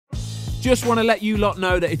Just want to let you lot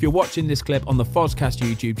know that if you're watching this clip on the Fozcast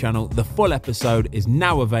YouTube channel, the full episode is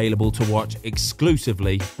now available to watch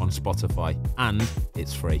exclusively on Spotify, and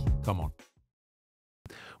it's free. Come on.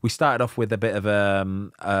 We started off with a bit of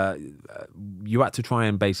you had to try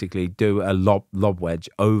and basically do a lob wedge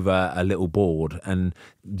over a little board, and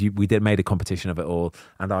we made a competition of it all,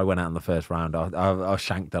 and I went out in the first round. I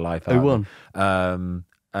shanked the life out. Who won?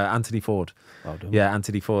 Anthony Ford. Well done. Yeah,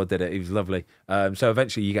 Anthony Ford did it. He was lovely. So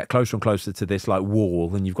eventually you get closer and closer to this like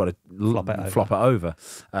wall, and you've got to flop it over.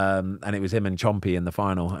 And it was him and Chompy in the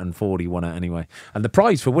final, and Fordy won it anyway. And the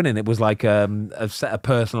prize for winning it was like a set of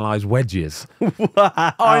personalised wedges.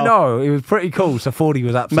 Wow. I know, it was pretty cool. So Fordy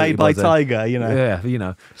was absolutely made by buzzing. Tiger, you know. Yeah, you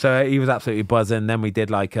know. So he was absolutely buzzing. Then we did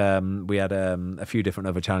like we had a few different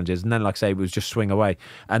other challenges, and then like I say, it was just swing away.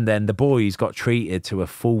 And then the boys got treated to a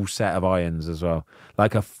full set of irons as well,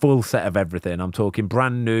 like a full set of everything. I'm talking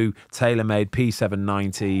brand new tailor-made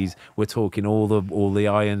P790s. We're talking all the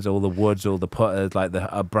irons, all the woods, all the putters, like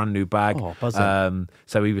a brand new bag. Oh, buzzing.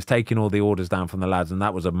 So he was taking all the orders down from the lads, and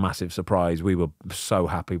that was a massive surprise. We were so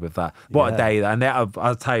happy with that. What a day! And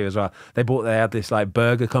I'll tell you as well, they had this like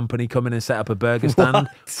burger company come in and set up a burger stand.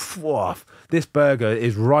 This burger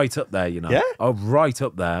is right up there, you know. Yeah? Oh, right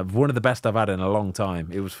up there. One of the best I've had in a long time.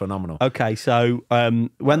 It was phenomenal. Okay, so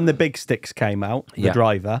when the big sticks came out, the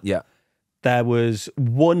driver, there was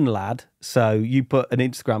one lad, so you put an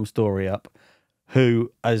Instagram story up,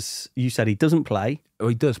 who, as you said, he doesn't play. Oh,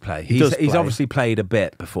 he does play. He's obviously played a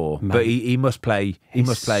bit before, but he must play. He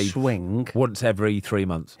must play swing once every 3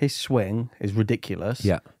 months. His swing is ridiculous.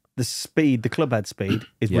 Yeah. The speed, the club head speed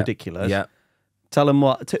is ridiculous. Yeah. Tell them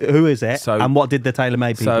who is it, and what did the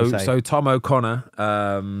tailor-made people say? So Tom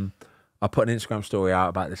O'Connor, I put an Instagram story out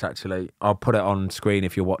about this actually. I'll put it on screen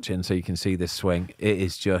if you're watching so you can see this swing. It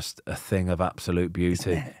is just a thing of absolute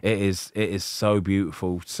beauty. It is so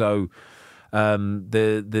beautiful. So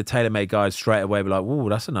the TaylorMade guys straight away were like, "Ooh,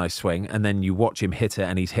 that's a nice swing." And then you watch him hit it,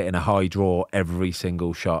 and he's hitting a high draw every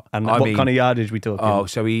single shot. And what kind of yardage we talking? Oh,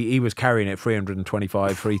 so he was carrying it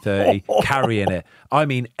 325, 330, carrying it. I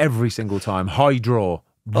mean, every single time, high draw,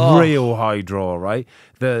 real high draw, right?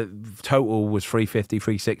 The total was 350,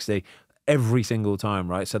 360. Every single time,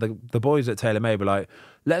 right? So the boys at TaylorMade were like,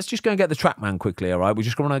 let's just go and get the TrackMan quickly, all right? We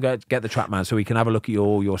just want to get the TrackMan so we can have a look at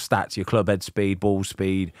your stats, your club head speed, ball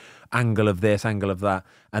speed, angle of this, angle of that.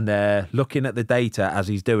 And they're looking at the data as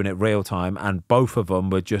he's doing it real time, and both of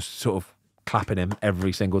them were just sort of clapping him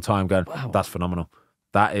every single time, going, wow, that's phenomenal.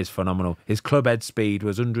 That is phenomenal. His club head speed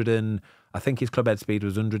was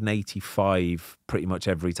 185 pretty much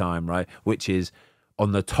every time, right? Which is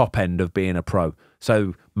on the top end of being a pro.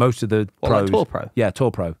 So most of the pros, like Tour Pro? Yeah,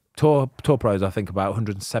 Tour Pro. Tour pros, I think about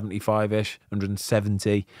 175-ish,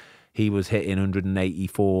 170. He was hitting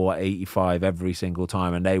 184, 85 every single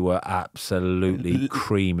time, and they were absolutely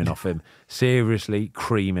creaming off him. Seriously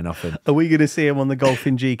creaming off him. Are we going to see him on the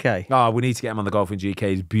Golfing GK? Oh, we need to get him on the Golfing GK.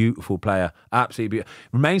 He's a beautiful player. Absolutely beautiful.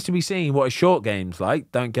 Remains to be seen what his short game's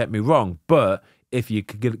like, don't get me wrong, but if you're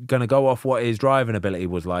going to go off what his driving ability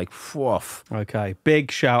was like, woof. Okay,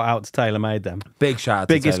 big shout out to TaylorMade then. Big shout out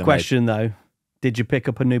to TaylorMade. Biggest question though, did you pick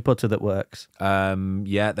up a new putter that works?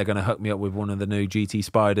 Yeah, they're going to hook me up with one of the new GT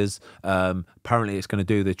Spiders. Apparently it's going to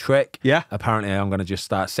do the trick. Yeah. Apparently I'm going to just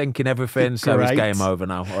start syncing everything, so it's game over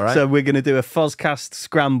now, all right? So we're going to do a Fozcast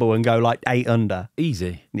scramble and go like 8 under.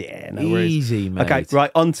 Easy. Yeah, no worries. Easy, mate. Okay,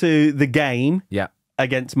 right, on to the game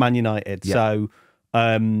against Man United. Yeah.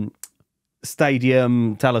 So,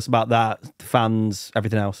 stadium, tell us about that, the fans,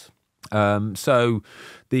 everything else. So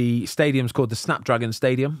the stadium's called the Snapdragon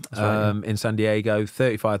Stadium in San Diego,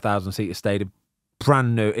 35,000 seater stadium,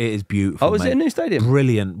 brand new. It is beautiful. Oh, is it a new stadium?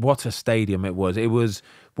 Brilliant. What a stadium it was. It was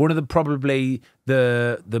one of the probably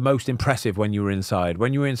the most impressive when you were inside.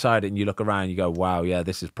 When you were inside it and you look around, you go, wow, yeah,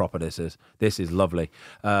 this is proper. This is lovely.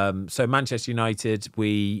 So Manchester United,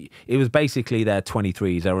 it was basically their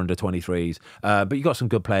 23s, their under 23s. But you got some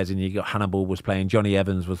good players in. You got Hannibal was playing, Johnny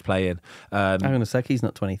Evans was playing. Hang on a sec, he's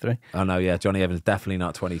not 23. Oh no, yeah, Johnny Evans definitely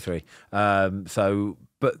not 23.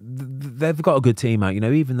 But they've got a good team out. You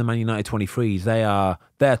know, even the Man United 23s,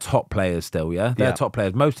 they're top players still. Yeah, they're top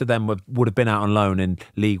players. Most of them would have been out on loan in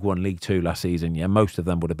League One, League Two last season. Yeah, most of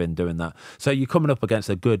them would have been doing that. So you're coming up against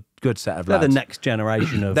a good set of lads. They're the next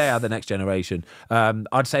generation of. They are the next generation.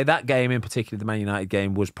 I'd say that game in particular, the Man United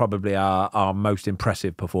game, was probably our most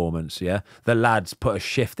impressive performance. Yeah, the lads put a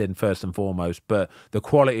shift in first and foremost, but the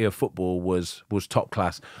quality of football was top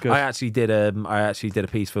class. Good. I actually did a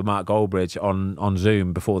piece for Mark Goldbridge on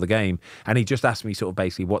Zoom before the game, and he just asked me sort of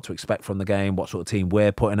basically what to expect from the game, what sort of team we're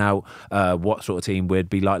we're putting out, what sort of team we'd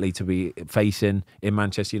be likely to be facing in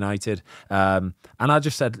Manchester United. And I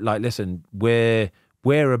just said, like, listen, we're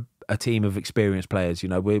a team of experienced players. You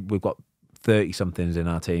know, we've got 30-somethings in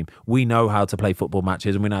our team. We know how to play football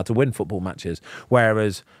matches and we know how to win football matches.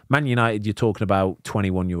 Whereas Man United, you're talking about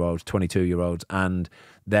 21-year-olds, 22-year-olds, and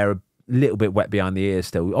they're a little bit wet behind the ears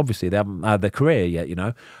still. Obviously, they haven't had their career yet, you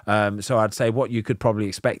know. So I'd say what you could probably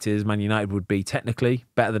expect is Man United would be technically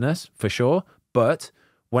better than us, for sure. But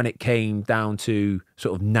when it came down to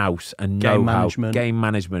sort of nous and know-how, game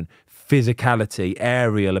management, physicality,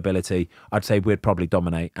 aerial ability, I'd say we'd probably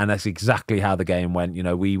dominate. And that's exactly how the game went. You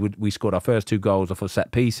know, we scored our first 2 goals off of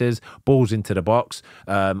set pieces, balls into the box.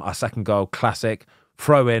 Our second goal, classic,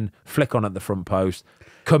 throw in, flick on at the front post,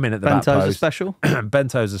 come in at the back post. Bento's a special.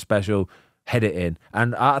 Bento's a special, head it in.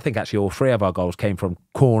 And I think actually all 3 of our goals came from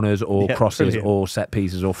corners or crosses or set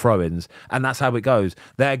pieces or throw-ins. And that's how it goes.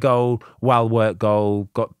 Their goal, well-worked goal,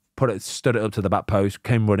 stood it up to the back post,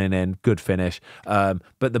 came running in, good finish. But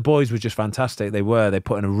the boys were just fantastic. They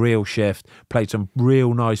put in a real shift, played some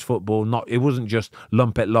real nice football. It wasn't just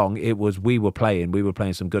lump it long. It was we were playing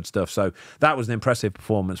some good stuff. So that was an impressive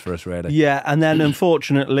performance for us, really. Yeah, and then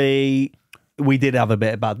unfortunately we did have a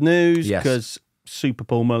bit of bad news because Super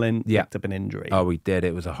Paul Mullin picked up an injury. Oh, we did.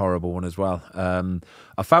 It was a horrible one as well.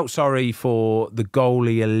 I felt sorry for the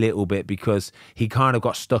goalie a little bit because he kind of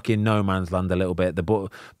got stuck in no man's land a little bit.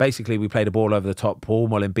 Basically, we played a ball over the top. Paul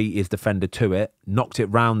Mullin beat his defender to it, knocked it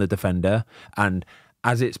round the defender, and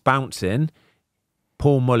as it's bouncing,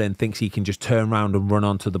 Paul Mullin thinks he can just turn around and run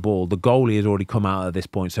onto the ball. The goalie has already come out at this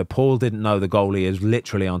point, so Paul didn't know the goalie is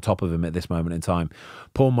literally on top of him at this moment in time.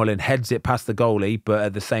 Paul Mullin heads it past the goalie, but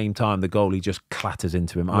at the same time, the goalie just clatters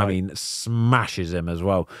into him. Right. I mean, smashes him as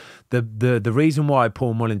well. The reason why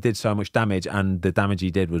Paul Mullin did so much damage, and the damage he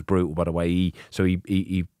did was brutal, by the way.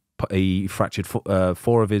 He fractured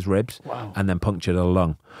 4 of his ribs and then punctured a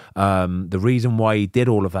lung. The reason why he did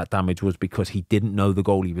all of that damage was because he didn't know the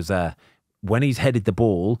goalie was there. When he's headed the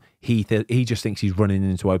ball, he just thinks he's running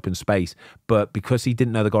into open space. But because he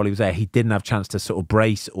didn't know the goalie was there, he didn't have a chance to sort of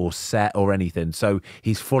brace or set or anything. So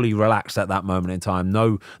he's fully relaxed at that moment in time.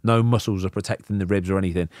 No muscles are protecting the ribs or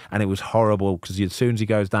anything. And it was horrible because as soon as he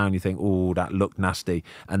goes down, you think, oh, that looked nasty.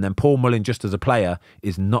 And then Paul Mullin, just as a player,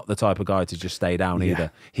 is not the type of guy to just stay down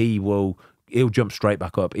either. He'll jump straight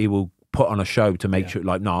back up. He will put on a show to make sure,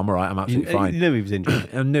 like, no, I'm all right, I'm absolutely fine. You knew he was injured.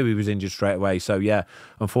 I knew he was injured straight away. So, yeah,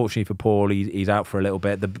 unfortunately for Paul, he's out for a little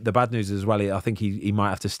bit. The bad news is as well, I think he might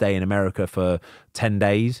have to stay in America for 10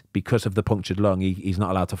 days because of the punctured lung. He's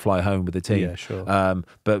not allowed to fly home with the team. Yeah, sure.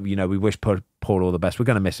 But, you know, we wish Paul all the best. We're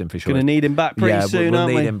going to miss him for sure. Going to need him back pretty soon, we'll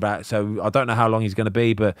need him back. So I don't know how long he's going to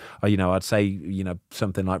be, but, you know, I'd say, you know,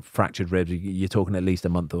 something like fractured ribs, you're talking at least a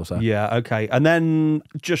month or so. Yeah, okay. And then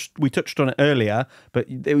we touched on it earlier, but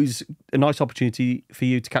it was a nice opportunity for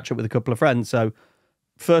you to catch up with a couple of friends. So,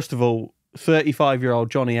 first of all,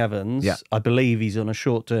 35-year-old Johnny Evans, I believe he's on a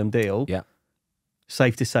short-term deal. Yeah.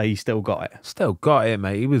 Safe to say he still got it. Still got it,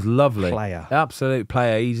 mate. He was lovely. Player. Absolute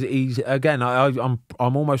player. He's again, I'm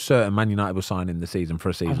almost certain Man United will sign him this season for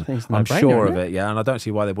a season. I'm sure of it, yeah. And I don't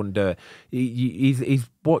see why they wouldn't do it. He's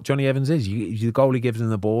what Johnny Evans is. The goalie gives him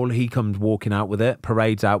the ball. He comes walking out with it,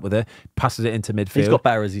 parades out with it, passes it into midfield. He's got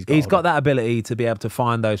better as he's got that ability to be able to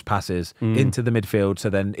find those passes into the midfield. So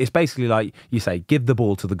then it's basically like you say, give the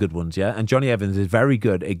ball to the good ones, yeah? And Johnny Evans is very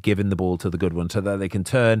good at giving the ball to the good ones so that they can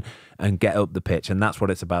turn and get up the pitch. And that's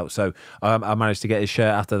what it's about. So I managed to get his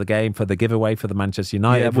shirt after the game for the giveaway for the Manchester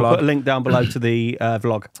United vlog. We'll put a link down below to the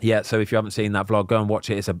vlog. Yeah, so if you haven't seen that vlog, go and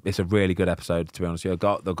watch it. It's a really good episode, to be honest with you. I've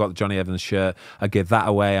got the Johnny Evans shirt. I give that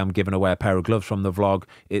away. I'm giving away a pair of gloves from the vlog.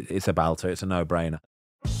 It's a belter. It's a no-brainer.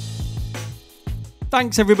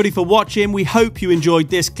 Thanks everybody for watching. We hope you enjoyed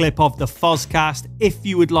this clip of the Fozcast. If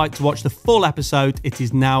you would like to watch the full episode, it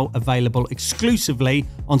is now available exclusively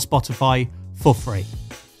on Spotify for free.